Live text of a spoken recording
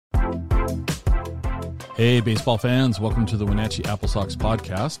Hey, baseball fans, welcome to the Wenatchee AppleSox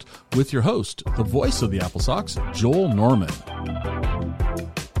podcast with your host, the voice of the AppleSox, Joel Norman.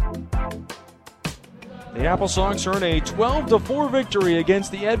 The AppleSox earn a 12-4 victory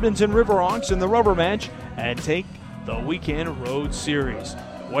against the Edmonton Riverhawks in the rubber match and take the weekend road series.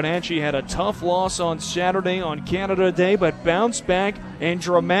 Wenatchee had a tough loss on Saturday on Canada Day, but bounced back in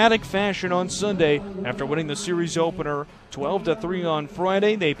dramatic fashion on Sunday after winning the series opener 12-3 on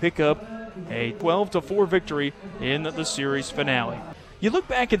Friday. They pick up a 12-4 victory in the series finale. You look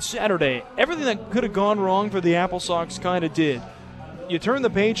back at Saturday, everything that could have gone wrong for the AppleSox kind of did. You turn the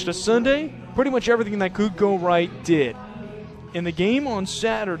page to Sunday, pretty much everything that could go right did. In the game on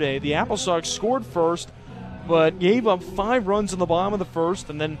Saturday, the AppleSox scored first, but gave up 5 runs in the bottom of the first,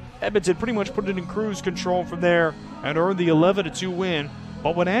 and then Edmonton pretty much put it in cruise control from there and earned the 11-2 win.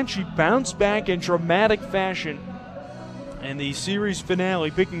 But Wenatchee bounced back in dramatic fashion and the series finale,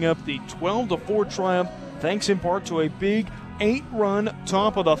 picking up the 12-4 triumph, thanks in part to a big 8-run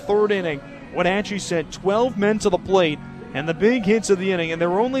top of the third inning. Wenatchee sent 12 men to the plate, and the big hits of the inning, and there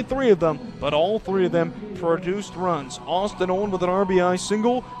were only 3 of them, but all 3 of them produced runs. Austin Owen with an RBI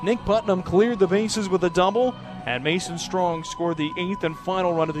single, Nick Putnam cleared the bases with a double, and Mason Strong scored the 8th and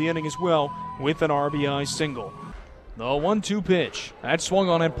final run of the inning as well with an RBI single. The 1-2 pitch. That swung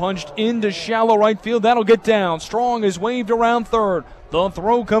on and punched into shallow right field. That'll get down. Strong is waved around third. The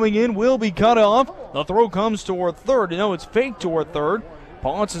throw coming in will be cut off. The throw comes toward third. No, it's faked toward third.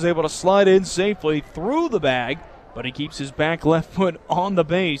 Ponce is able to slide in safely through the bag, but he keeps his back left foot on the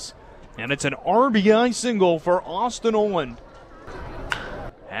base. And it's an RBI single for Austin Owen.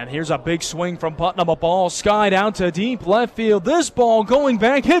 And here's a big swing from Putnam. A ball skied out to deep left field. This ball going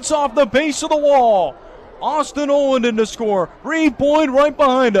back hits off the base of the wall. Austin Owen in to score. Reed Boyd right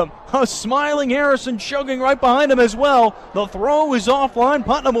behind him. A smiling Harrison chugging right behind him as well. The throw is offline.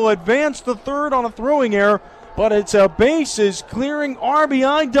 Putnam will advance to third on a throwing error, but it's a bases clearing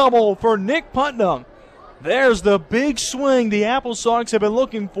RBI double for Nick Putnam. There's the big swing the AppleSox have been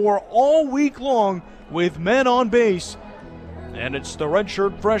looking for all week long with men on base. And it's the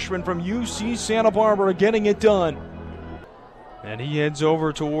redshirt freshman from UC Santa Barbara getting it done. And he heads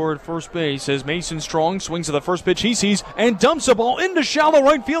over toward first base as Mason Strong swings to the first pitch he sees and dumps a ball into shallow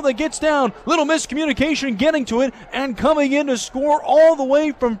right field that gets down. Little miscommunication getting to it, and coming in to score all the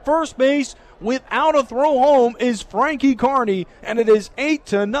way from first base without a throw home is Frankie Carney, and it is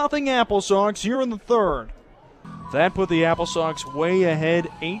 8-0 AppleSox here in the third. That put the AppleSox way ahead,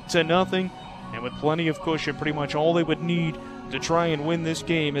 8-0, and with plenty of cushion, pretty much all they would need to try and win this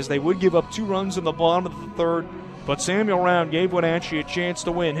game, as they would give up 2 runs in the bottom of the third. But Samuel Round gave Wenatchee a chance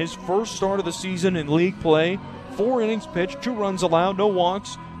to win. His first start of the season in league play, 4 innings pitched, 2 runs allowed, no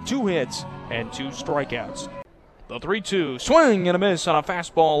walks, 2 hits, and 2 strikeouts. The 3-2 swing and a miss on a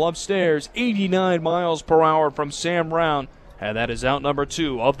fastball upstairs, 89 miles per hour from Sam Round, and that is out number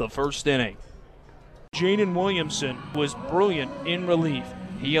 2 of the first inning. Jaden Williamson was brilliant in relief.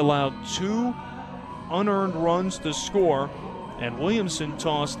 He allowed 2 unearned runs to score, and Williamson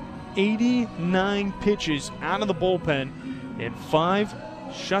tossed 89 pitches out of the bullpen in 5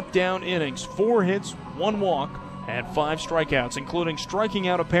 shutdown innings, 4 hits, 1 walk, and 5 strikeouts, including striking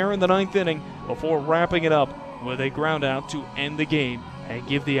out a pair in the 9th inning before wrapping it up with a ground out to end the game and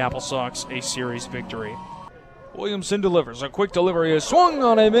give the AppleSox a series victory. Williamson delivers. A quick delivery is swung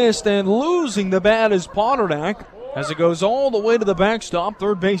on a miss, and losing the bat is Potternack as it goes all the way to the backstop,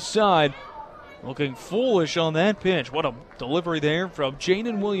 third base side. Looking foolish on that pitch. What a delivery there from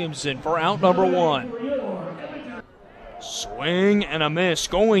Jaden Williamson for out number 1. Swing and a miss,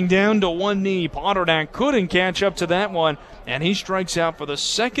 going down to one knee. Potternack couldn't catch up to that one, and he strikes out for the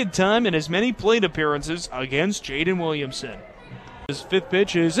second time in as many plate appearances against Jaden Williamson. His 5th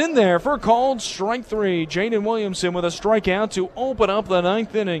pitch is in there for called strike 3. Jaden Williamson with a strikeout to open up the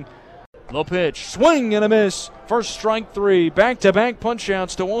 9th inning. The pitch, swing and a miss for strike 3. Back-to-back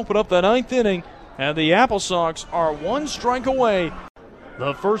punch-outs to open up the 9th inning, and the AppleSox are 1 strike away.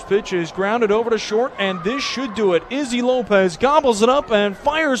 The first pitch is grounded over to short, and this should do it. Izzy Lopez gobbles it up and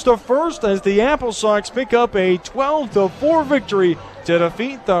fires to first as the AppleSox pick up a 12-4 victory to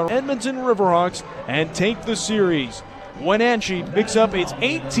defeat the Edmonton Riverhawks and take the series. Wenatchee picks up its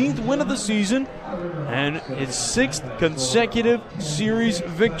 18th win of the season and its 6th consecutive series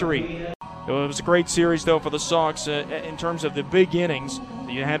victory. It was a great series, though, for the Sox in terms of the big innings.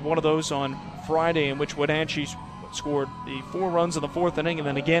 You had one of those on Friday in which Wenatchee scored the 4 runs in the 4th inning and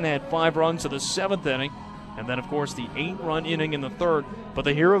then again had 5 runs in the 7th inning. And then, of course, the 8-run inning in the 3rd. But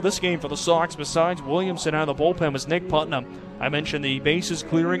the hero of this game for the Sox, besides Williamson out of the bullpen, was Nick Putnam. I mentioned the bases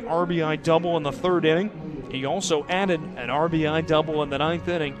clearing RBI double in the 3rd inning. He also added an RBI double in the 9th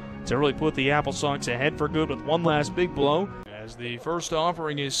inning to really put the AppleSox ahead for good with one last big blow. As the first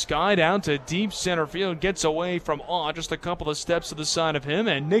offering is skied out to deep center field, gets away from Awe, just a couple of steps to the side of him,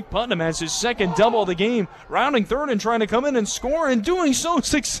 and Nick Putnam has his second double of the game, rounding third and trying to come in and score, and doing so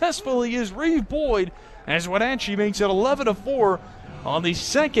successfully is Reeve Boyd, as Wenatchee makes it 11-4 on the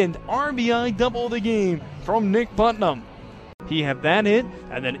second RBI double of the game from Nick Putnam. He had that hit,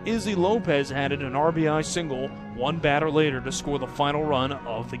 and then Izzy Lopez had it an RBI single one batter later to score the final run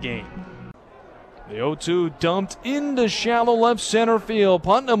of the game. The 0-2 dumped into shallow left center field.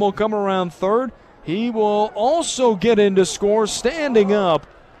 Putnam will come around third. He will also get in to score standing up.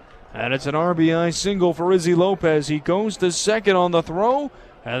 And it's an RBI single for Izzy Lopez. He goes to second on the throw,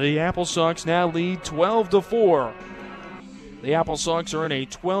 and the AppleSox now lead 12-4. The AppleSox are in a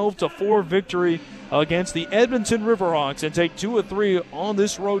 12-4 victory against the Edmonton Riverhawks and take 2 of 3 on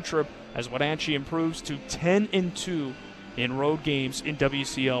this road trip as Wenatchee improves to 10-2 in road games in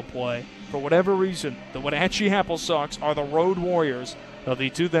WCL play. For whatever reason, the Wenatchee AppleSox are the road warriors of the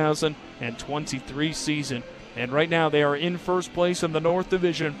 2023 season. And right now they are in first place in the North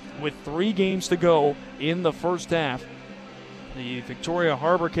Division with 3 games to go in the first half. The Victoria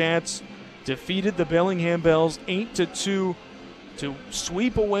Harbor Cats defeated the Bellingham Bells 8-2 to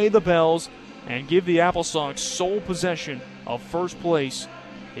sweep away the Bells and give the AppleSox sole possession of first place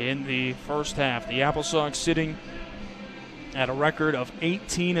in the first half. The AppleSox sitting at a record of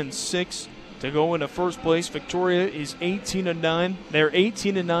 18-6 to go into first place. Victoria is 18-9. Their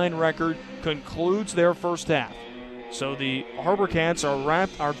 18-9 record concludes their first half. So the Harbor Cats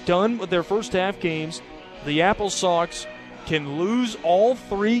are done with their first half games. The AppleSox can lose all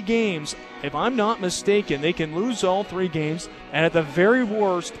 3 games. If I'm not mistaken, they can lose all 3 games and at the very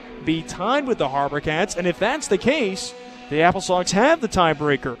worst be tied with the Harbor Cats. And if that's the case, the AppleSox have the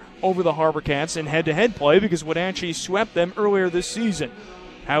tiebreaker over the Harbor Cats in head-to-head play because Wenatchee swept them earlier this season.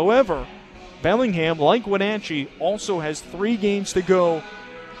 However, Bellingham, like Wenatchee, also has 3 games to go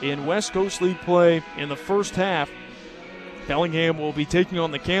in West Coast League play in the first half. Bellingham will be taking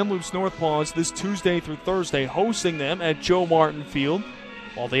on the Kamloops Northpaws this Tuesday through Thursday, hosting them at Joe Martin Field,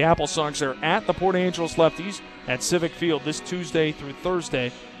 while the AppleSox are at the Port Angeles Lefties at Civic Field this Tuesday through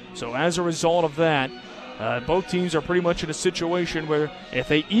Thursday. So as a result of that, both teams are pretty much in a situation where if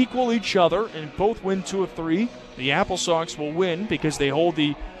they equal each other and both win 2 of 3, the AppleSox will win because they hold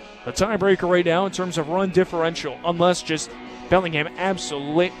the tiebreaker right now in terms of run differential, unless just Bellingham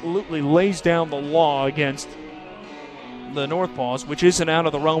absolutely lays down the law against the Northpaws, which isn't out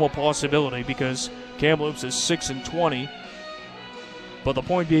of the realm of possibility because Kamloops is 6-20. But the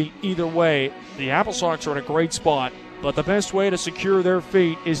point being, either way, the AppleSox are in a great spot, but the best way to secure their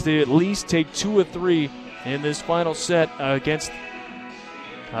fate is to at least take 2 of 3 in this final set against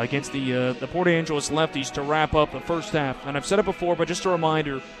the Port Angeles Lefties to wrap up the first half. And I've said it before, but just a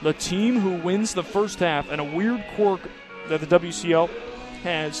reminder, the team who wins the first half, and a weird quirk that the WCL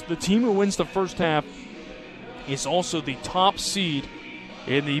has, the team who wins the first half is also the top seed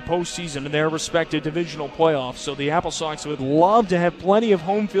in the postseason in their respective divisional playoffs. So the AppleSox would love to have plenty of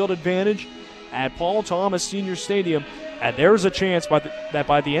home field advantage at Paul Thomas Senior Stadium, and there's a chance that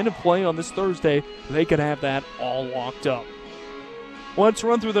by the end of play on this Thursday, they could have that all locked up. Let's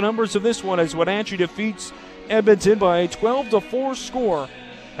run through the numbers of this one as Wenatchee defeats Edmonton by a 12-4 score.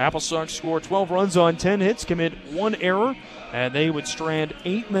 AppleSox score 12 runs on 10 hits, commit 1 error, and they would strand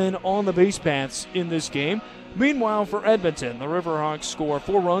 8 men on the base paths in this game. Meanwhile, for Edmonton, the Riverhawks score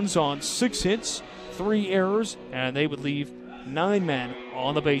 4 runs on 6 hits, 3 errors, and they would leave 9 men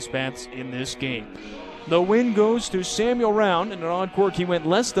on the base paths in this game. The win goes to Samuel Round. In an odd quirk, he went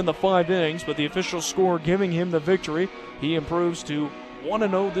less than the 5 innings, but the official score giving him the victory. He improves to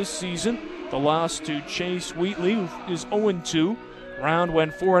 1-0 this season. The loss to Chase Wheatley, who is 0-2. Round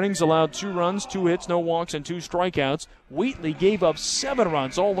went 4 innings, allowed 2 runs, 2 hits, no walks, and 2 strikeouts. Wheatley gave up 7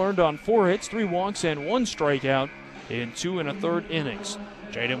 runs, all earned on 4 hits, 3 walks, and 1 strikeout in 2 1/3 innings.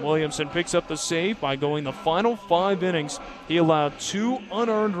 Jaden Williamson picks up the save by going the final 5 innings. He allowed 2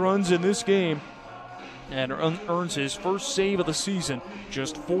 unearned runs in this game and earns his first save of the season.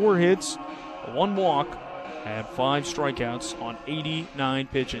 Just 4 hits, 1 walk, and 5 strikeouts on 89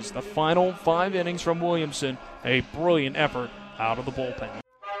 pitches. The final 5 innings from Williamson, a brilliant effort out of the bullpen.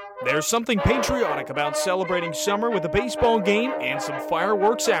 There's something patriotic about celebrating summer with a baseball game and some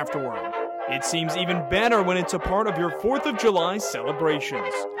fireworks afterward. It seems even better when it's a part of your 4th of July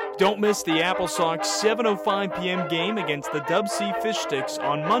celebrations. Don't miss the AppleSox 7:05 p.m. game against the Dub C Fish Sticks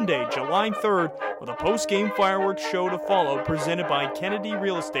on Monday, July 3rd, with a post-game fireworks show to follow presented by Kennedy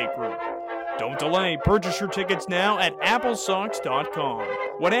Real Estate Group. Don't delay. Purchase your tickets now at AppleSox.com.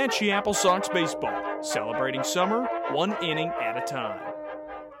 Wenatchee AppleSox Baseball, celebrating summer 1 inning at a time.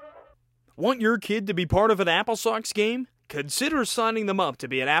 Want your kid to be part of an AppleSox game? Consider signing them up to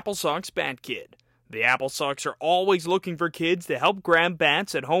be an AppleSox Bat Kid. The AppleSox are always looking for kids to help grab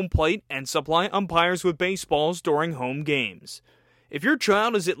bats at home plate and supply umpires with baseballs during home games. If your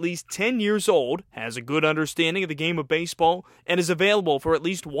child is at least 10 years old, has a good understanding of the game of baseball, and is available for at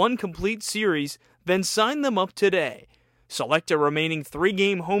least one complete series, then sign them up today. Select a remaining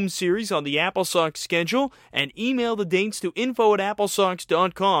 3-game home series on the AppleSox schedule and email the dates to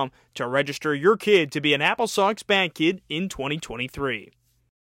info@applesox.com to register your kid to be an AppleSox Bat Kid in 2023.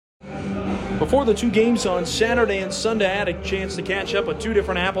 Before the 2 games on Saturday and Sunday, I had a chance to catch up with 2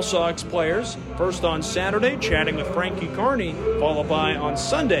 different AppleSox players. First on Saturday, chatting with Frankie Carney, followed by on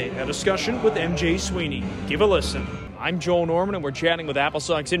Sunday, a discussion with MJ Sweeney. Give a listen. I'm Joel Norman, and we're chatting with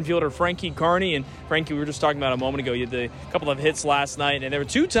AppleSox infielder Frankie Carney. And Frankie, we were just talking about a moment ago, you had a couple of hits last night, and there were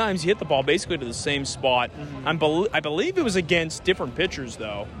 2 times you hit the ball basically to the same spot. I believe it was against different pitchers,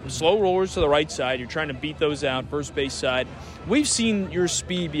 though. Slow rollers to the right side. You're trying to beat those out, first base side. We've seen your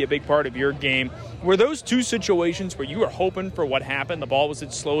speed be a big part of your game. Were those 2 situations where you were hoping for what happened? The ball was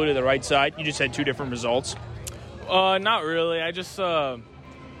hit slowly to the right side. You just had 2 different results? Not really. I just...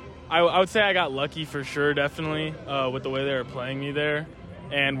 I would say I got lucky for sure, definitely, with the way they were playing me there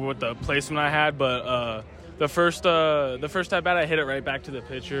and with the placement I had. But the first at bat, I hit it right back to the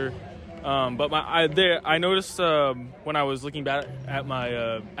pitcher. But I noticed when I was looking back at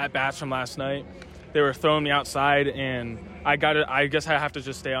my at bats from last night, they were throwing me outside, and I guess I have to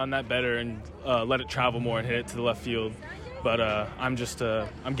just stay on that better and let it travel more and hit it to the left field. But I'm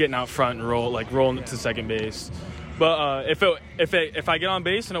getting out front and rolling it to second base. But if I get on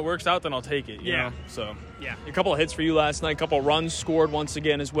base and it works out, then I'll take it. You know? So yeah, a couple of hits for you last night, a couple of runs scored once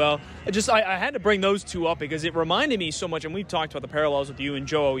again as well. I had to bring those 2 up because it reminded me so much, and we've talked about the parallels with you and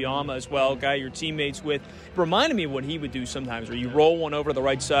Joe Oyama as well, guy you're teammates with. It reminded me of what he would do sometimes, where you roll one over to the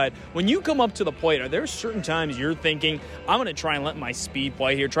right side. When you come up to the plate, are there certain times you're thinking, I'm going to try and let my speed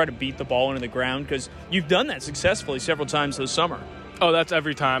play here, try to beat the ball into the ground? Because you've done that successfully several times this summer. Oh, that's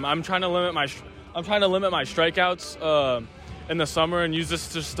every time. I'm trying to limit my strikeouts in the summer and use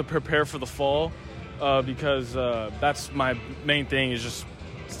this just to prepare for the fall because that's my main thing, is just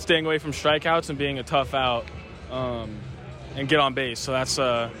staying away from strikeouts and being a tough out and get on base. So that's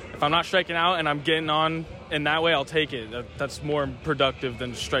if I'm not striking out and I'm getting on in that way, I'll take it. That's more productive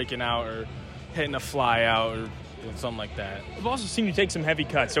than striking out or hitting a fly out or something like that. I've also seen you take some heavy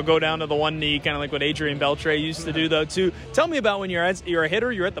cuts. You'll go down to the one knee, kind of like what Adrian Beltre used to do, though, too. Tell me about when you're a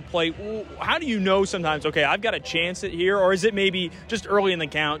hitter, you're at the plate. How do you know sometimes, okay, I've got a chance at here, or is it maybe just early in the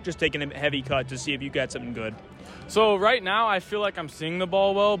count, just taking a heavy cut to see if you got something good? So right now I feel like I'm seeing the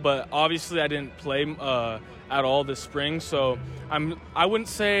ball well, but obviously I didn't play at all this spring, so I wouldn't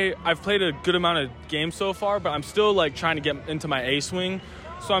say I've played a good amount of games so far, but I'm still trying to get into my A swing.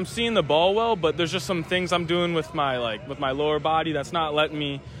 So I'm seeing the ball well, but there's just some things I'm doing with my lower body that's not letting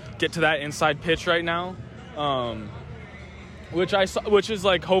me get to that inside pitch right now, which is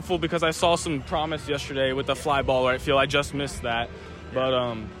hopeful because I saw some promise yesterday with the fly ball right field. I just missed that,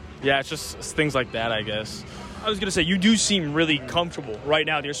 but yeah, it's just things like that, I guess. I was going to say, you do seem really comfortable right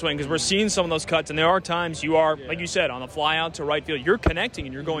now with your swing because we're seeing some of those cuts, and there are times you are, like you said, on the fly out to right field, you're connecting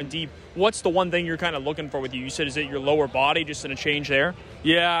and you're going deep. What's the one thing you're kind of looking for with you? You said, is it your lower body, just in a change there?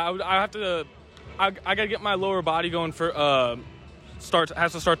 Yeah, I got to get my lower body going for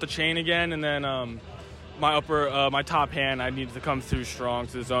has to start the chain again, and then my top hand, I need to come through strong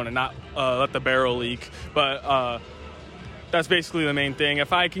to the zone and not let the barrel leak. But that's basically the main thing.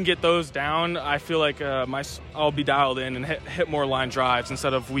 If I can get those down, I feel like I'll be dialed in and hit more line drives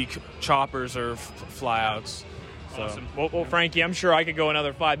instead of weak choppers or flyouts. So. Awesome. Well, Frankie, I'm sure I could go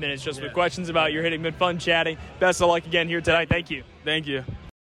another 5 minutes just with questions about your hitting. Been fun chatting. Best of luck again here tonight. Thank you. Thank you.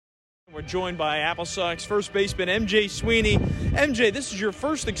 We're joined by AppleSox first baseman MJ Sweeney. MJ, this is your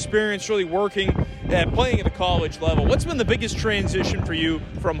first experience really working and playing at the college level. What's been the biggest transition for you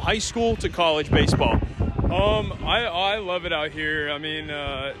from high school to college baseball? I love it out here. I mean,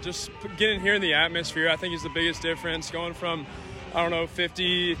 just getting here in the atmosphere, I think is the biggest difference. Going from,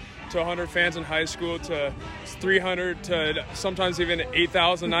 50 to 100 fans in high school to 300 to sometimes even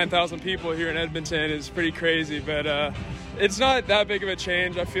 8,000, 9,000 people here in Edmonton is pretty crazy. But it's not that big of a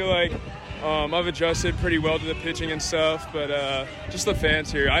change. I feel like I've adjusted pretty well to the pitching and stuff. But just the fans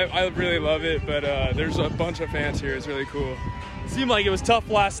here, I really love it. But there's a bunch of fans here. It's really cool. Seemed like it was tough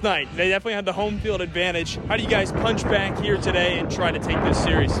last night. They definitely had the home field advantage. How do you guys punch back here today and try to take this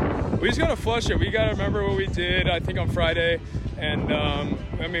series? We just got to flush it. We got to remember what we did, I think, on Friday. And,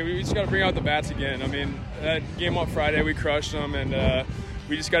 we just got to bring out the bats again. That game on Friday, we crushed them, and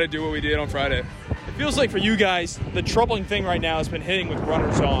we just got to do what we did on Friday. It feels like for you guys, the troubling thing right now has been hitting with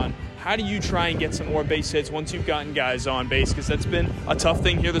runners on. how do you try and get some more base hits once you've gotten guys on base? Because that's been a tough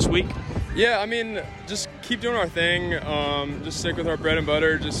thing here this week. Yeah, I mean, just keep doing our thing. Just stick with our bread and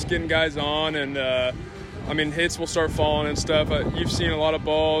butter, just getting guys on, and I mean, hits will start falling and stuff. You've seen a lot of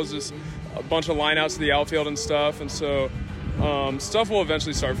balls, just a bunch of lineouts to the outfield and stuff, and so stuff will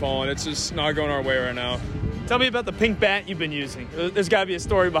eventually start falling. It's just not going our way right now. Tell me about the pink bat you've been using. There's got to be a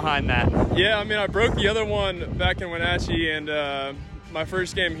story behind that. Yeah, I mean, I broke the other one back in Wenatchee, and my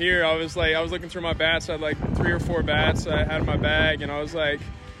first game here, I was looking through my bats. I had like 3 or 4 bats I had in my bag, and I was like,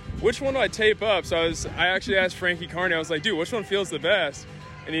 which one do I tape up? So I actually asked Frankie Carney, I was like, dude, which one feels the best?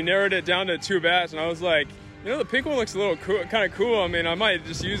 And he narrowed it down to 2 bats, and I was like, the pink one looks a little cool, kind of cool. I mean, I might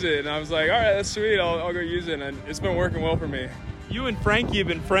just use it. And I was like, all right, that's sweet. I'll go use it. And it's been working well for me. You and Frankie have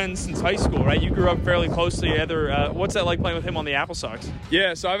been friends since high school, right? You grew up fairly close together. What's that like playing with him on the AppleSox?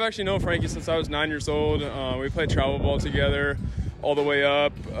 Yeah, so I've actually known Frankie since I was 9 years old. We played travel ball together all the way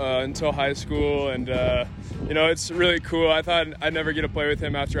up until high school. And, it's really cool. I thought I'd never get to play with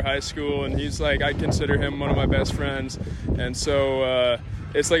him after high school. And he's like, I consider him one of my best friends. And so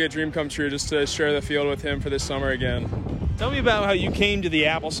it's like a dream come true just to share the field with him for this summer again. Tell me about how you came to the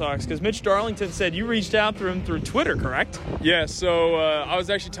AppleSox, because Mitch Darlington said you reached out to him through Twitter, correct? Yeah, so I was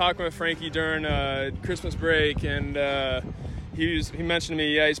actually talking with Frankie during Christmas break, and he mentioned to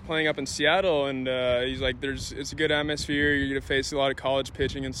me, he's playing up in Seattle, and he's like, it's a good atmosphere, you're going to face a lot of college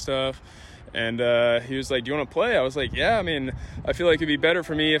pitching and stuff. And he was like, do you want to play? I was like, yeah, I mean, I feel like it'd be better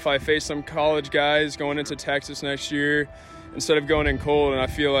for me if I face some college guys going into Texas next year instead of going in cold, and I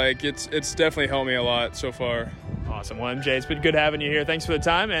feel like it's definitely helped me a lot so far. Awesome. Well, MJ, it's been good having you here. Thanks for the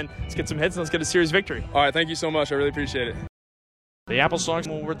time, and let's get some hits and let's get a series victory. All right, thank you so much. I really appreciate it. The AppleSox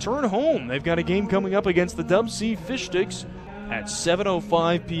will return home. They've got a game coming up against the WC Fish Sticks at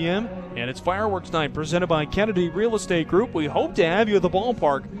 7:05 p.m., and it's fireworks night presented by Kennedy Real Estate Group. We hope to have you at the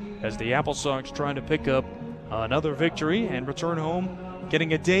ballpark as the AppleSox trying to pick up another victory and return home,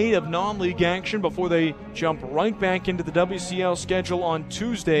 getting a day of non-league action before they jump right back into the WCL schedule on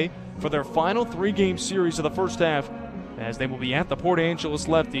Tuesday for their final 3-game series of the first half, as they will be at the Port Angeles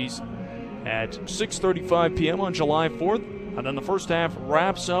Lefties at 6:35 p.m. on July 4th, and then the first half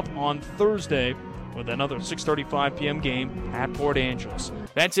wraps up on Thursday with another 6:35 p.m. game at Port Angeles.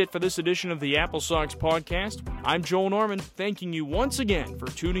 That's it for this edition of the AppleSox podcast. I'm Joel Norman, thanking you once again for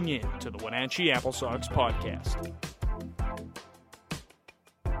tuning in to the Wenatchee AppleSox podcast.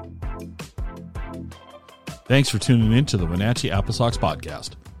 Thanks for tuning in to the Wenatchee AppleSox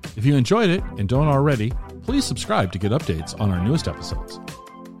podcast. If you enjoyed it and don't already, please subscribe to get updates on our newest episodes.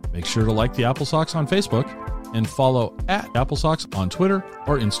 Make sure to like the AppleSox on Facebook and follow @AppleSox on Twitter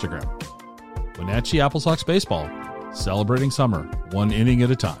or Instagram. Wenatchee AppleSox Baseball, celebrating summer, one inning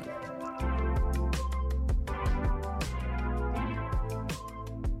at a time.